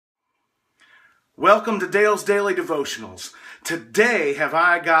Welcome to Dale's Daily Devotionals. Today have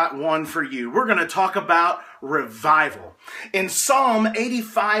I got one for you. We're going to talk about revival. In Psalm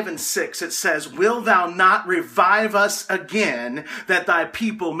 85:6 it says, "Will thou not revive us again, that thy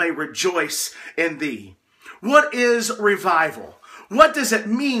people may rejoice in thee?" What is revival? What does it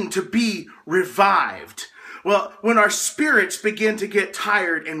mean to be revived? Well, when our spirits begin to get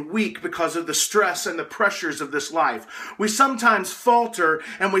tired and weak because of the stress and the pressures of this life, we sometimes falter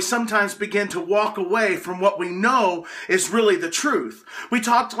and we sometimes begin to walk away from what we know is really the truth. We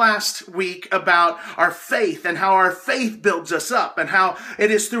talked last week about our faith and how our faith builds us up and how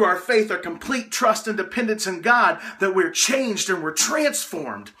it is through our faith, our complete trust and dependence in God, that we're changed and we're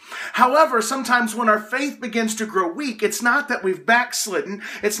transformed. However, sometimes when our faith begins to grow weak, it's not that we've backslidden,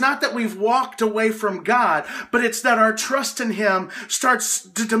 it's not that we've walked away from God, but it's that our trust in Him starts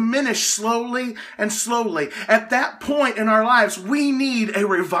to diminish slowly and slowly. At that point in our lives, we need a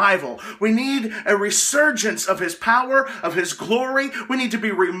revival. We need a resurgence of His power, of His glory. We need to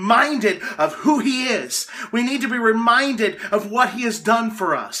be reminded of who He is. We need to be reminded of what He has done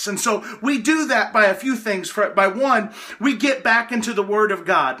for us. And so we do that by a few things. By one, we get back into the Word of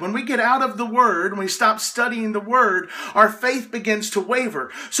God. When we get out of the Word and we stop studying the Word, our faith begins to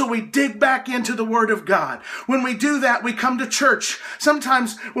waver. So we dig back into the Word of God. When we do that, we come to church.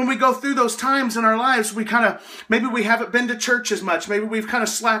 Sometimes when we go through those times in our lives, maybe we haven't been to church as much. Maybe we've kind of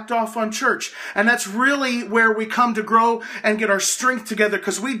slacked off on church. And that's really where we come to grow and get our strength together,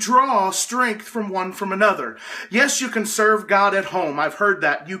 because we draw strength from one from another. Yes, you can serve God at home. I've heard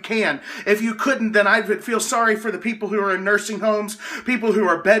that. You can. If you couldn't, then I would feel sorry for the people who are in nursing homes, people who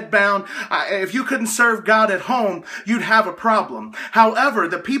are bedbound. If you couldn't serve God at home, you'd have a problem. However,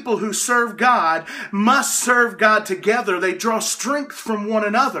 the people who serve God must serve God together. They draw strength from one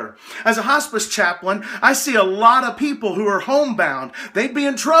another. As a hospice chaplain, I see a lot of people who are homebound. They'd be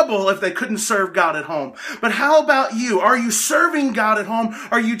in trouble if they couldn't serve God at home. But how about you? Are you serving God at home?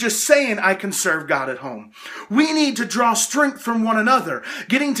 Or are you just saying, I can serve God at home? We need to draw strength from one another.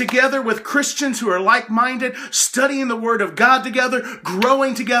 Getting together with Christians who are like-minded, studying the Word of God together,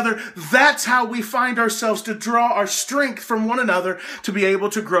 growing together. That's how we find ourselves to draw our strength from one another to be able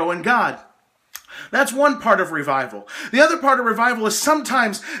to grow in God. That's one part of revival. The other part of revival is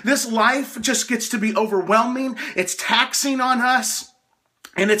sometimes this life just gets to be overwhelming. It's taxing on us.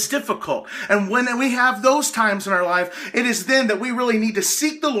 And it's difficult. And when we have those times in our life, it is then that we really need to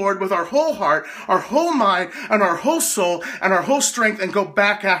seek the Lord with our whole heart, our whole mind, and our whole soul, and our whole strength, and go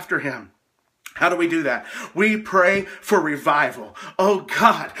back after Him. How do we do that? We pray for revival. Oh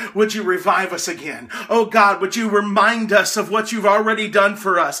God, would you revive us again? Oh God, would you remind us of what you've already done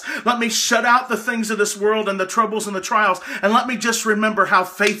for us? Let me shut out the things of this world and the troubles and the trials, and let me just remember how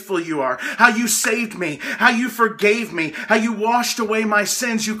faithful you are, how you saved me, how you forgave me, how you washed away my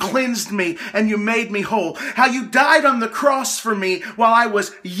sins, you cleansed me, and you made me whole, how you died on the cross for me while I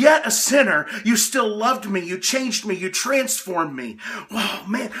was yet a sinner. You still loved me, you changed me, you transformed me. Wow,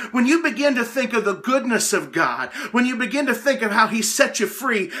 man, when you begin to think of the goodness of God, when you begin to think of how He set you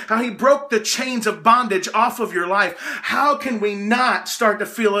free, how He broke the chains of bondage off of your life, how can we not start to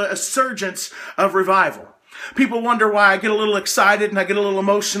feel a surgence of revival? People wonder why I get a little excited and I get a little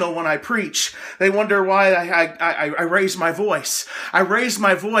emotional when I preach. They wonder why I raise my voice. I raise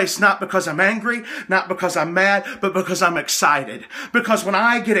my voice not because I'm angry, not because I'm mad, but because I'm excited. Because when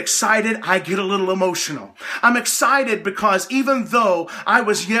I get excited, I get a little emotional. I'm excited because even though I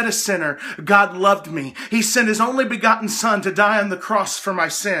was yet a sinner, God loved me. He sent His only begotten Son to die on the cross for my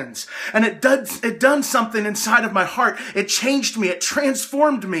sins. And it done something inside of my heart. It changed me. It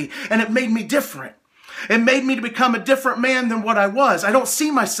transformed me. And it made me different. It made me to become a different man than what I was. I don't see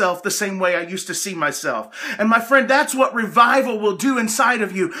myself the same way I used to see myself. And my friend, that's what revival will do inside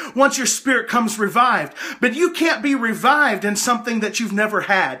of you once your spirit comes revived. But you can't be revived in something that you've never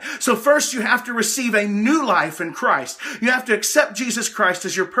had. So first you have to receive a new life in Christ. You have to accept Jesus Christ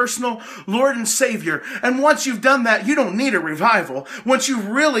as your personal Lord and Savior. And once you've done that, you don't need a revival. Once you've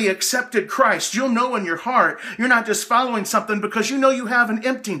really accepted Christ, you'll know in your heart you're not just following something, because you know you have an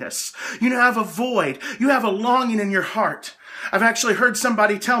emptiness. You have a void. You have a longing in your heart. I've actually heard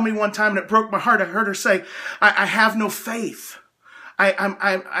somebody tell me one time, and it broke my heart. I heard her say, I have no faith.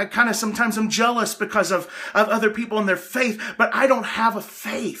 I kind of sometimes I'm jealous because of other people and their faith, but I don't have a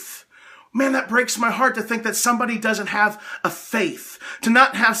faith. Man, that breaks my heart to think that somebody doesn't have a faith, to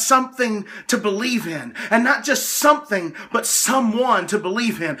not have something to believe in, and not just something, but someone to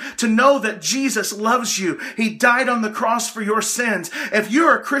believe in, to know that Jesus loves you. He died on the cross for your sins. If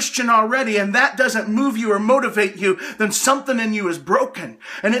you're a Christian already and that doesn't move you or motivate you, then something in you is broken.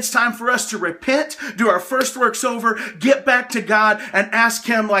 And it's time for us to repent, do our first works over, get back to God, and ask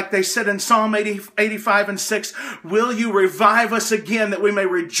Him, like they said in Psalm 85 and 6, will you revive us again that we may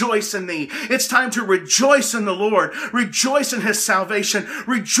rejoice in Thee? It's time to rejoice in the Lord, rejoice in His salvation,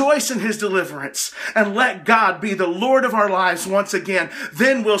 rejoice in His deliverance, and let God be the Lord of our lives once again.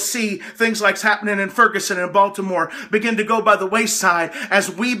 Then we'll see things like happening in Ferguson and Baltimore begin to go by the wayside as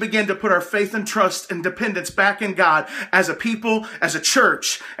we begin to put our faith and trust and dependence back in God as a people, as a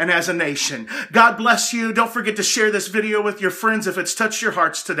church, and as a nation. God bless you. Don't forget to share this video with your friends if it's touched your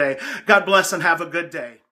hearts today. God bless and have a good day.